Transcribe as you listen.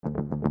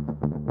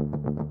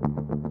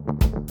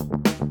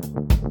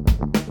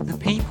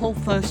People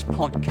First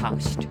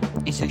podcast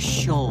is a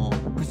show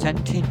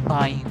presented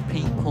by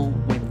people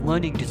with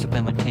learning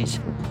disabilities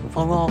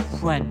for our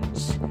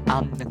friends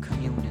and the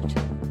community.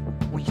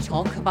 We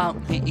talk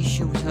about the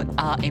issues that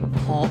are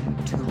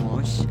important to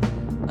us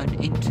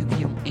and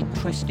interview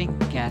interesting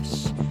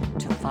guests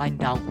to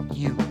find out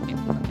new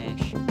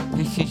information.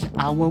 This is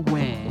our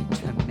way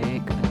to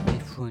make a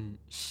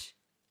difference.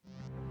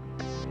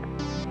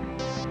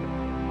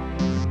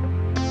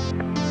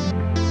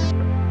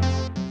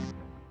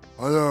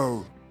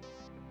 Hello,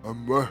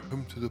 and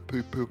welcome to the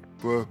People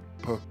First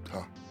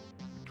podcast.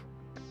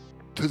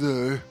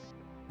 Today,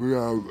 we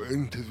are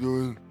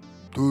interviewing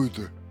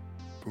Tuesday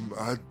from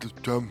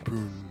ASDA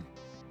Champion.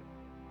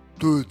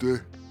 Tuesday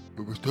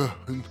will be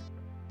talking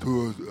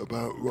to us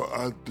about what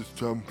ASDA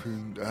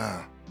Champions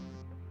are,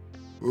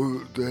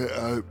 what they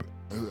help,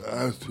 and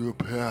how to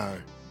apply.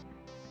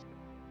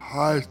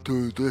 Hi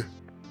Tuesday,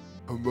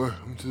 and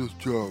welcome to the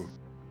show.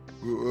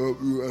 We hope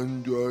you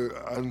enjoy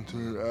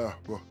answering our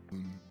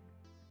questions.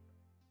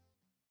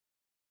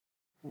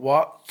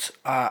 What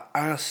are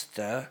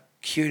ASDA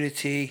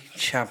Community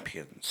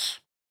Champions?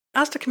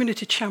 ASDA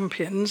Community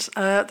Champions,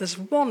 there's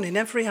one in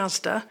every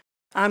ASDA.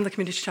 I'm the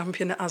Community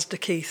Champion at ASDA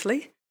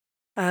Keighley.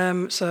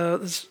 So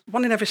there's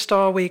one in every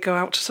store. We go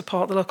out to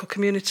support the local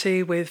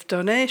community with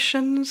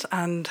donations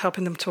and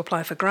helping them to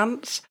apply for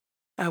grants.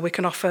 We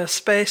can offer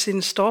space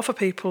in store for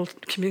people,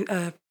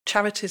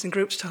 charities and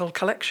groups to hold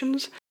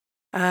collections.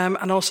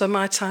 And also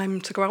my time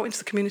to go out into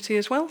the community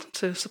as well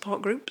to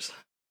support groups.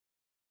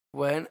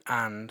 When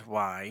and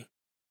why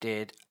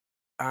did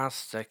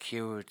ASDA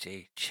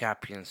Community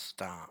Champions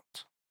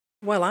start?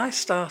 Well, I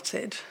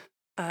started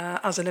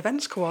as an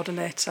events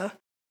coordinator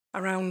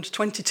around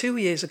 22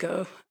 years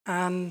ago,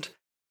 and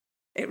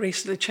it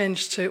recently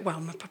changed to,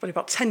 probably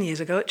about 10 years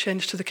ago, it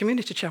changed to the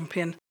Community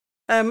Champion.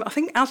 I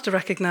think ASDA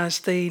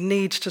recognised the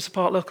need to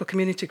support local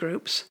community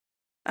groups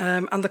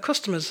and the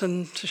customers,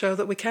 and to show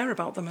that we care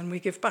about them and we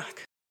give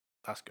back.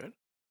 That's good.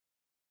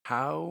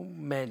 How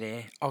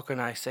many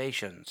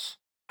organisations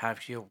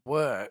have you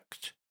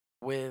worked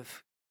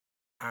with,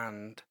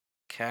 and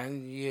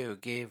can you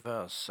give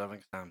us some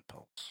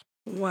examples?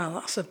 Well,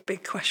 that's a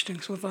big question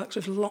because we've worked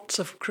with lots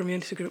of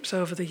community groups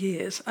over the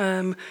years.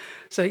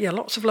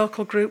 Lots of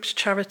local groups,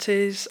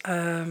 charities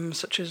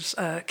such as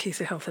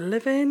Keighley Healthy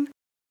Living,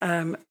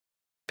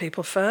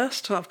 People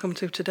First, what I've come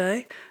to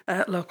today,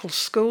 local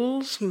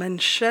schools,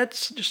 men's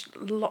sheds, just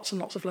lots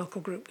and lots of local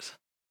groups.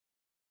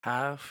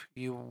 Have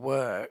you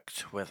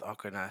worked with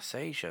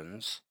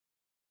organisations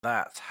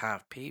that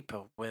have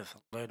people with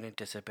learning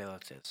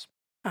disabilities?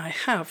 I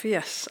have,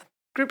 yes.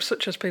 Groups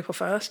such as People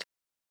First.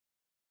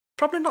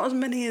 Probably not as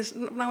many as,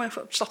 now I've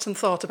sat and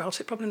thought about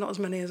it, probably not as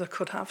many as I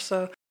could have.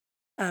 So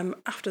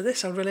after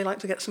this, I'd really like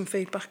to get some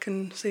feedback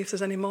and see if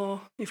there's any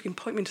more. If you can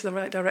point me into the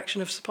right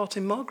direction of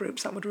supporting more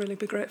groups, that would really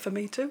be great for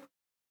me too.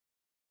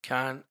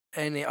 Can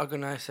any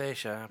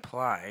organisation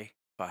apply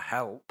for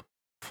help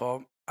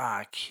from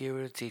our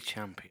Community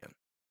Champion?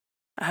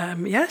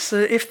 Yes,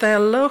 if they're a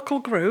local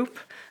group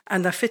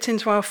and they fit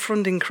into our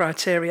funding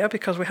criteria,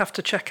 because we have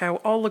to check out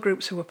all the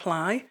groups who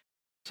apply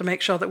to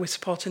make sure that we're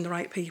supporting the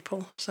right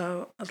people.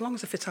 So as long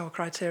as they fit our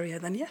criteria,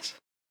 then yes.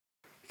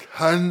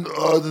 Can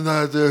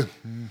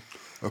organisations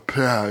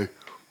apply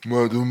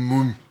more than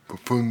once for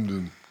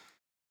funding?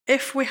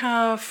 If we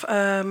have,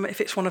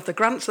 if it's one of the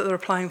grants that they're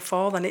applying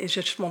for, then it is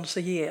just once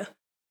a year.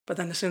 But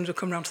then as soon as we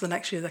come round to the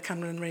next year, they can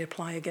then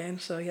reapply again.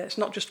 So yeah, it's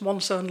not just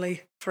once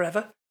only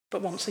forever,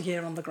 but once a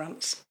year on the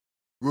grants.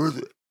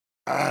 Would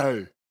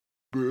I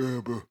be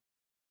able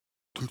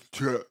to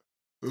check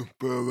if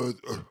there was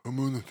a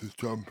community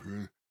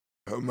champion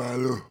at my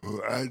local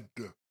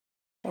ASDA?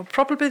 Well,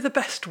 probably the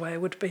best way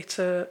would be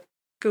to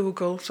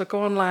Google, so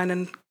go online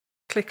and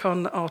click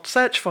on or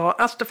search for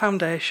ASDA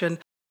Foundation,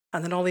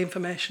 and then all the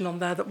information on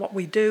there that what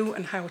we do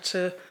and how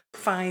to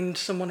find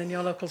someone in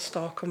your local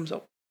store comes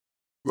up.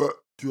 What's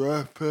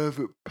your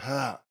favourite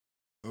part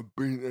of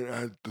being an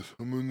ASDA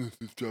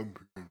community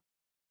champion?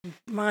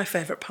 My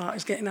favourite part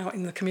is getting out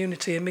in the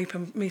community and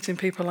meeting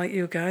people like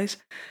you guys.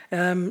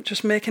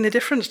 Just making a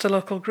difference to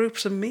local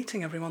groups and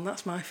meeting everyone.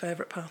 That's my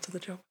favourite part of the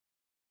job.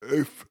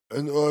 If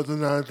an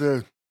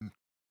organisation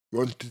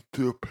wanted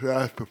to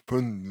apply for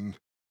funding,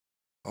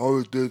 how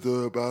would they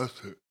go about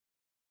it?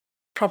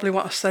 Probably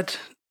what I said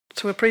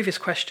to a previous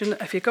question.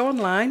 If you go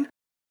online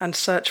and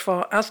search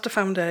for ASDA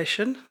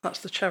Foundation, that's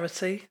the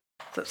charity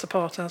that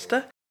supports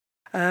ASDA,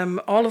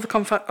 all of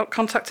the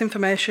contact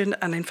information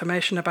and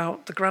information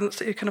about the grants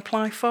that you can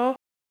apply for.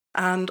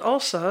 And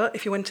also,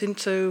 if you went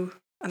into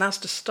an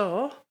ASDA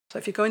store, so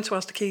if you go into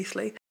ASDA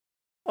Keighley,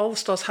 all the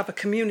stores have a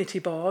community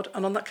board,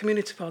 and on that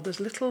community board there's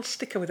a little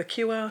sticker with a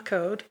QR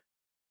code.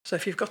 So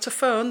if you've got a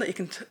phone that you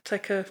can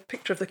take a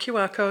picture of the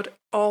QR code,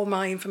 all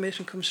my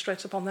information comes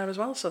straight up on there as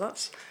well, so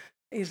that's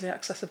easily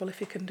accessible if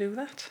you can do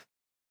that.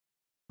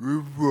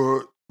 We've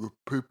worked with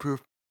People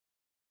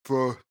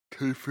for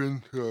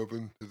Keighley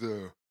Serving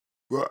today.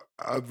 What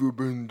have you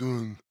been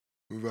doing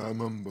with our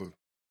members?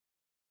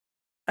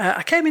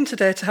 I came in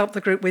today to help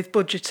the group with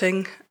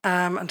budgeting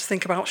and to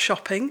think about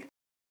shopping.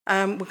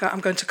 I'm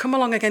going to come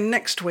along again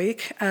next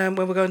week, where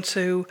we're going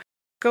to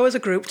go as a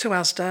group to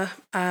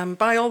ASDA,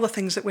 buy all the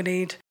things that we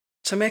need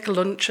to make a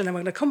lunch, and then we're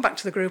going to come back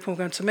to the group and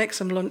we're going to make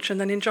some lunch and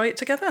then enjoy it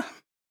together.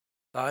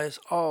 That is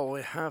all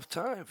we have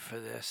time for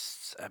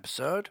this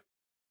episode.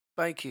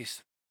 Thank you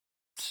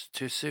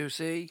to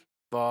Susie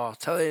for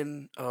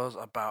telling us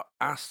about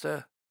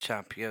ASDA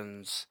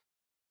champions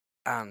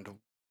and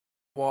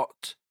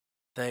what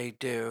they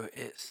do.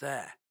 It's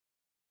there.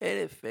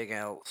 Anything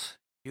else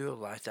you would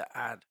like to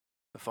add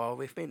before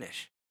we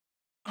finish?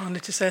 I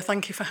wanted to say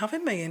thank you for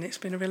having me, and it's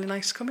been a really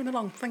nice coming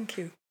along. Thank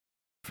you.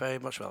 Very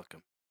much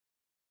welcome.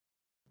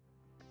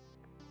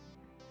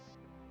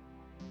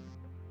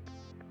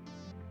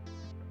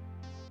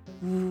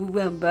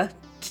 Remember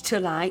to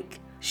like,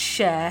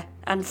 share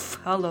and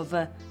follow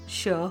the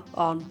show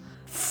on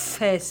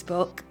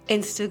Facebook,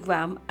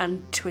 Instagram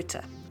and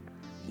Twitter.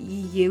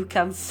 You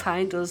can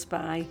find us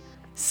by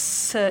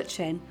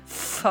searching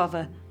for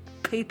the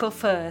People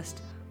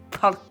First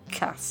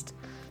podcast.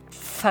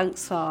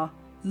 Thanks for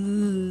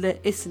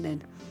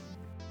listening.